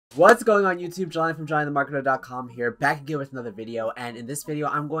What's going on YouTube? Jelani from JelaniTheMarketer.com here, back again with another video. And in this video,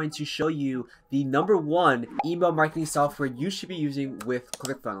 I'm going to show you the #1 email marketing software you should be using with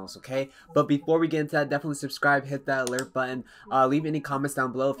ClickFunnels, okay? But before we get into that, definitely subscribe, hit that alert button, leave any comments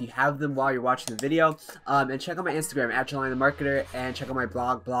down below if you have them while you're watching the video, and check out my Instagram at JelaniTheMarketer, and check out my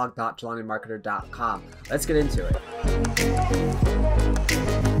blog.JelaniTheMarketer.com. Let's get into it.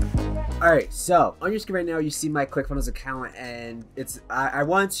 Alright, so on your screen right now you see my ClickFunnels account, and I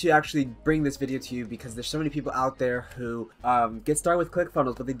wanted to actually bring this video to you because there's so many people out there who get started with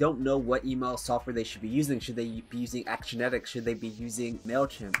ClickFunnels, but they don't know what email software they should be using. Should they be using Actionetics? Should they be using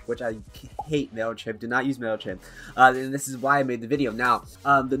MailChimp? Which I hate MailChimp. Do not use MailChimp. And this is why I made the video. Now,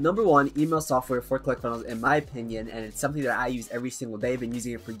 the #1 email software for ClickFunnels, in my opinion, and it's something that I use every single day, I've been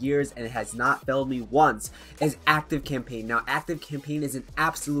using it for years and it has not failed me once, is ActiveCampaign. Now, ActiveCampaign is an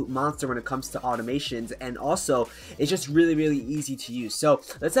absolute monster when it comes to automations, and also it's just really easy to use. So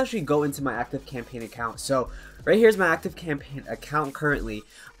let's actually go into my ActiveCampaign account. So right here's my ActiveCampaign account currently,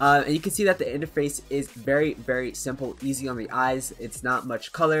 and you can see that the interface is very simple, easy on the eyes. It's not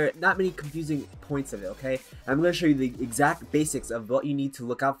much color, not many confusing points of it, okay? I'm going to show you the exact basics of what you need to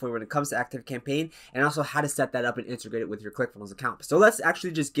look out for when it comes to ActiveCampaign, and also how to set that up and integrate it with your ClickFunnels account. So let's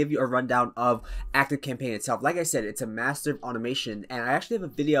actually just give you a rundown of ActiveCampaign itself. Like I said, it's a massive automation, and I actually have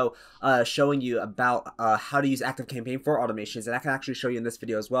a video showing you about how to use ActiveCampaign for automations, and I can actually show you in this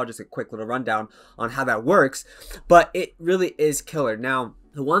video as well, just a quick little rundown on how that works. But it really is killer. Now,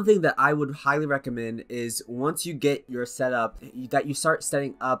 the one thing that I would highly recommend is once you get your setup, that you start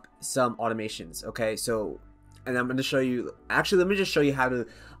setting up some automations, okay? So, and I'm going to show you, actually let me just show you how to,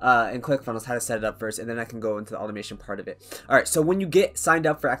 in ClickFunnels, how to set it up first, and then I can go into the automation part of it. Alright, so when you get signed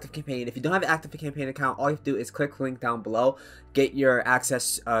up for ActiveCampaign, if you don't have an ActiveCampaign account, all you have to do is click the link down below, get your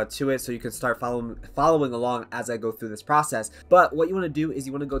access to it so you can start following along as I go through this process. But what you want to do is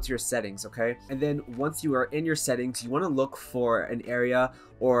you want to go to your settings, okay? And then once you are in your settings, you want to look for an area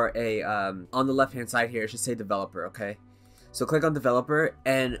or a, on the left hand side here, it should say developer, okay? So click on developer,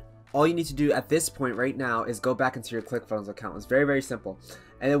 and all you need to do at this point right now is go back into your ClickFunnels account. It's very simple.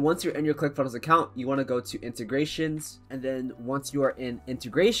 And then once you're in your ClickFunnels account, you want to go to integrations. And then once you are in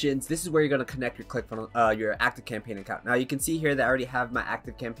integrations, this is where you're going to connect your ClickFunnels, your ActiveCampaign account. Now you can see here that I already have my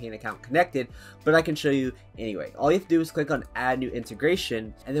ActiveCampaign account connected, but I can show you anyway. All you have to do is click on add new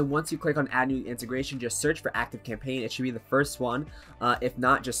integration. And then once you click on add new integration, just search for ActiveCampaign. It should be the first one. If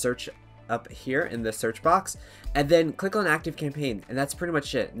not, just search up here in the search box, and then click on ActiveCampaign, and that's pretty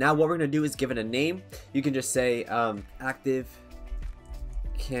much it. Now what we're going to do is give it a name. You can just say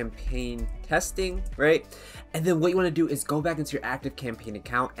ActiveCampaign testing, right? And then what you want to do is go back into your ActiveCampaign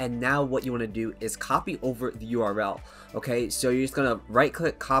account, and now what you want to do is copy over the URL, okay? So you're just going to right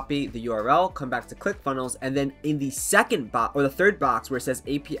click, copy the URL, come back to ClickFunnels, and then in the second box or the third box where it says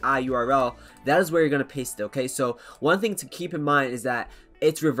API URL, that is where you're going to paste it, okay? So one thing to keep in mind is that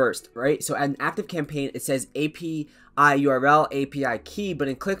it's reversed, right? So in ActiveCampaign, it says API URL, API key, but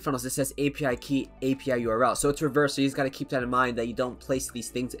in ClickFunnels, it says API key, API URL. So it's reversed, so you just got to keep that in mind that you don't place these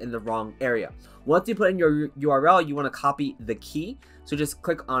things in the wrong area. Once you put in your URL, you want to copy the key. So just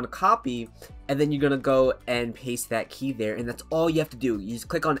click on copy, and then you're going to go and paste that key there, and that's all you have to do. You just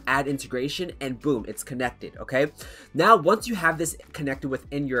click on add integration, and boom, it's connected, okay? Now, once you have this connected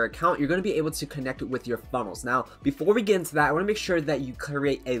within your account, you're going to be able to connect it with your funnels. Now, before we get into that, I want to make sure that you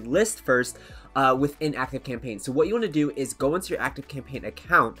create a list first within ActiveCampaign. So what you want to do is go into your ActiveCampaign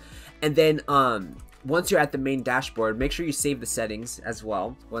account, and then once you're at the main dashboard, make sure you save the settings as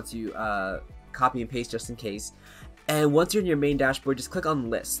well once you copy and paste, just in case. And once you're in your main dashboard, just click on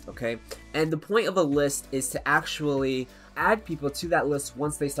list, okay? And the point of a list is to actually add people to that list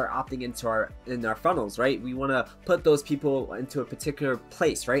once they start opting into our funnels, right? We want to put those people into a particular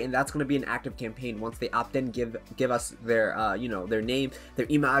place, right? And that's going to be an ActiveCampaign. Once they opt in, give us their you know, their name, their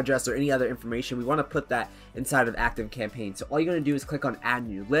email address, or any other information. We want to put that inside of ActiveCampaign. So all you're going to do is click on add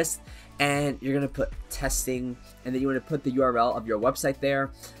new list, and you're going to put testing, and then you want to put the URL of your website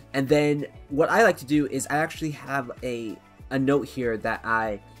there. And then what I like to do is I actually have a note here that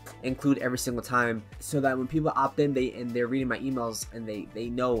I include every single time, so that when people opt in, they're reading my emails, and they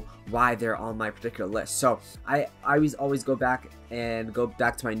know why they're on my particular list. So I always go back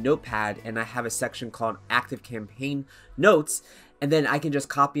to my notepad, and I have a section called ActiveCampaign notes, and then I can just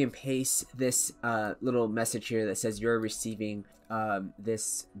copy and paste this little message here that says you're receiving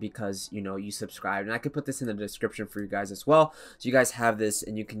this because, you know, you subscribed, and I could put this in the description for you guys as well, so you guys have this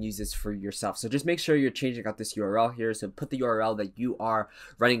and you can use this for yourself. So just make sure you're changing out this URL here. So put the URL that you are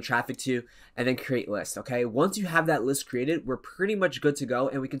running traffic to, and then create list. Okay, once you have that list created, we're pretty much good to go,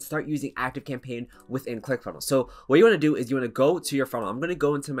 and we can start using ActiveCampaign within ClickFunnels. So what you want to do is you want to go to your funnel. I'm going to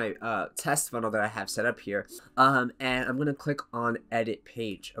go into my test funnel that I have set up here, and I'm going to click on edit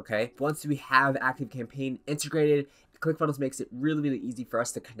page. Okay, once we have ActiveCampaign integrated, ClickFunnels makes it really easy for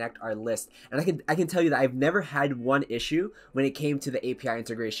us to connect our list. And I can tell you that I've never had one issue when it came to the API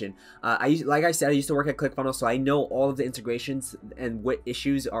integration. Like I said, I used to work at ClickFunnels, so I know all of the integrations and what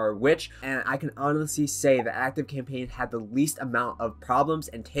issues are which. And I can honestly say that ActiveCampaign had the least amount of problems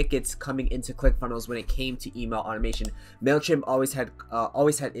and tickets coming into ClickFunnels when it came to email automation. MailChimp always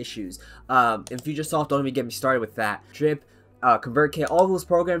had issues. Infusionsoft, don't even get me started with that. Drip, ConvertKit, all those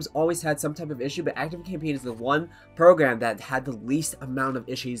programs always had some type of issue, but ActiveCampaign is the one program that had the least amount of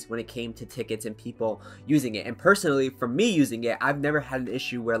issues when it came to tickets and people using it. And personally, for me using it, I've never had an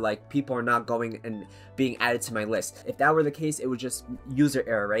issue where like people are not going and being added to my list. If that were the case, it was just user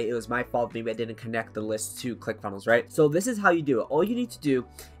error, right? It was my fault. Maybe I didn't connect the list to ClickFunnels, right? So this is how you do it. All you need to do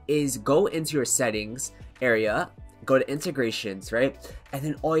is go into your settings area, go to integrations, right? And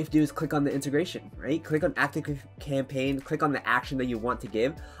then all you have to do is click on the integration, right? Click on ActiveCampaign, click on the action that you want to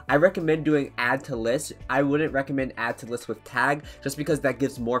give. I recommend doing add to list. I wouldn't recommend add to list with tag, just because that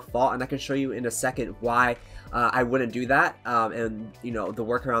gives more fault, and I can show you in a second why I wouldn't do that, and you know, the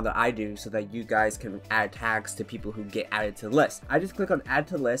workaround that I do so that you guys can add tags to people who get added to the list. I just click on add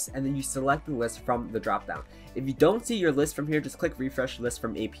to list, and then you select the list from the drop down. If you don't see your list from here, just click refresh list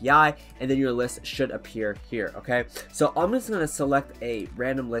from API, and then your list should appear here. Okay, so I'm just going to select a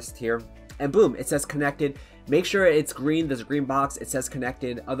random list here, and boom, it says connected. Make sure it's green. There's a green box. It says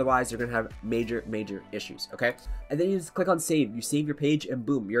connected. Otherwise, you're going to have major issues. Okay, and then you just click on save. You save your page, and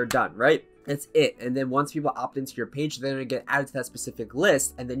boom, you're done, right? That's it. And then once people opt into your page, they're going to get added to that specific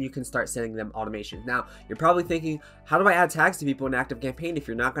list, and then you can start sending them automations. Now, you're probably thinking, how do I add tags to people in ActiveCampaign if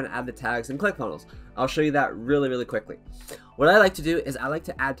you're not going to add the tags in ClickFunnels? I'll show you that really quickly. What I like to do is I like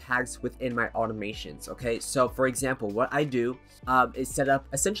to add tags within my automations. Okay, so for example, what I do is set up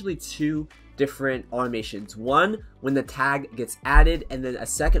essentially two different automations. One when the tag gets added, and then a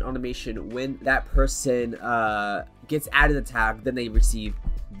second automation when that person gets added the tag, then they receive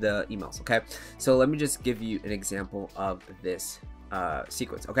the emails. Okay, so let me just give you an example of this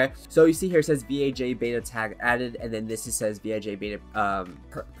sequence. Okay, so you see here it says VAJ beta tag added, and then this says VAJ beta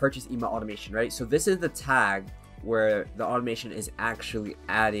purchase email automation, right? So this is the tag where the automation is actually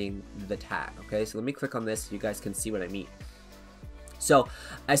adding the tag. Okay, so let me click on this so you guys can see what I mean. So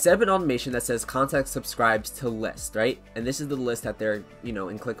I set up an automation that says contact subscribes to list, right? And this is the list that they're, you know,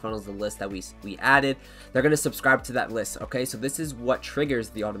 in ClickFunnels, the list that we added. They're going to subscribe to that list. Okay, so this is what triggers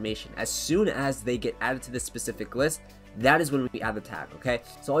the automation. As soon as they get added to this specific list, that is when we add the tag. Okay,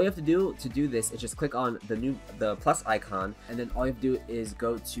 so all you have to do this is just click on the plus icon, and then all you have to do is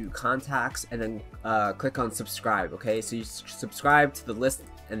go to contacts, and then click on subscribe. Okay, so you subscribe to the list,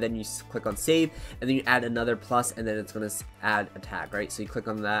 and then you click on save, and then you add another plus, and then it's going to add a tag, right? So you click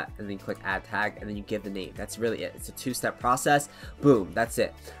on that, and then you click add tag, and then you give the name. That's really it. It's a two-step process. Boom, that's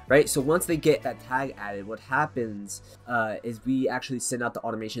it, right? So once they get that tag added, what happens is we actually send out the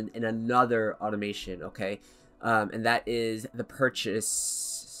automation in another automation. Okay, and that is the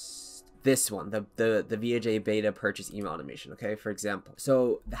purchase, this one, the VAJ beta purchase email automation. Okay, for example,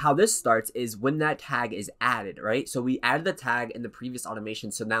 so how this starts is when that tag is added, right? So we added the tag in the previous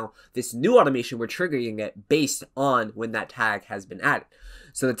automation, so now this new automation, we're triggering it based on when that tag has been added.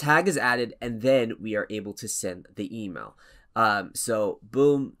 So the tag is added, and then we are able to send the email. So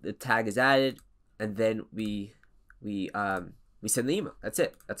boom, the tag is added, and then we send the email. That's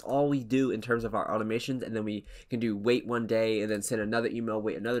it. That's all we do in terms of our automations. And then we can do wait one day, and then send another email,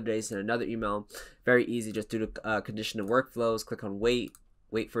 wait another day, send another email. Very easy. Just do the conditional workflows, click on wait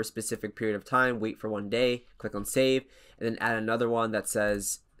for a specific period of time, wait for 1 day, click on save, and then add another one that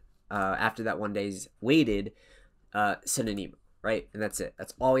says after that 1 day's waited, send an email. Right, and that's it.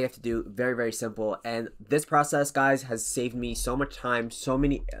 That's all we have to do. Very simple. And this process, guys, has saved me so much time, so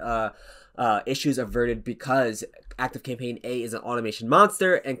many issues averted, because ActiveCampaign A is an automation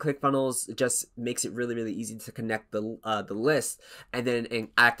monster, and ClickFunnels just makes it really easy to connect the list. And then in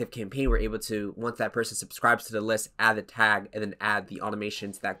ActiveCampaign, we're able to, once that person subscribes to the list, add the tag, and then add the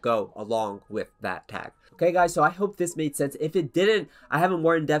automations that go along with that tag. Okay, guys, so I hope this made sense. If it didn't, I have a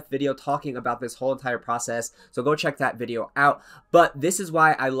more in-depth video talking about this whole entire process, so go check that video out. But this is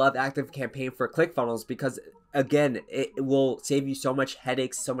why I love ActiveCampaign for ClickFunnels, because again, it will save you so much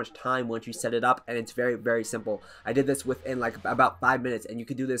headaches, so much time once you set it up, and it's very, very simple. I did this within like about 5 minutes, and you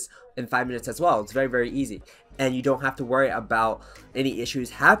could do this in 5 minutes as well. It's very, very easy, and you don't have to worry about any issues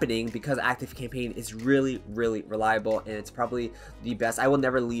happening because ActiveCampaign is really, really reliable, and it's probably the best. I will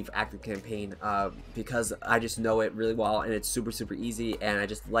never leave ActiveCampaign because I just know it really well, and it's super, super easy, and I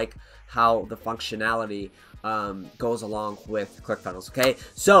just like how the functionality goes along with ClickFunnels. Okay,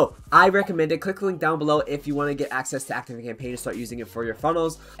 so I recommend it. Click the link down below if you want to get access to ActiveCampaign and start using it for your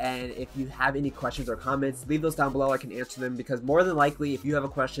funnels. And if you have any questions or comments, leave those down below. I can answer them, because more than likely, if you have a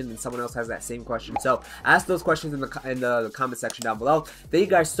question, then someone else has that same question. So ask those questions in the comment section down below. Thank you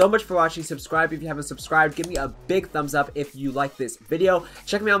guys so much for watching. Subscribe if you haven't subscribed. Give me a big thumbs up if you like this video.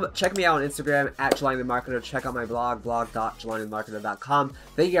 Check me out on Instagram at JelaniTheMarketer. Check out my blog, blog.JelaniTheMarketer.com.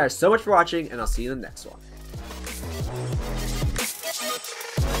 Thank you guys so much for watching, and I'll see you in the next one.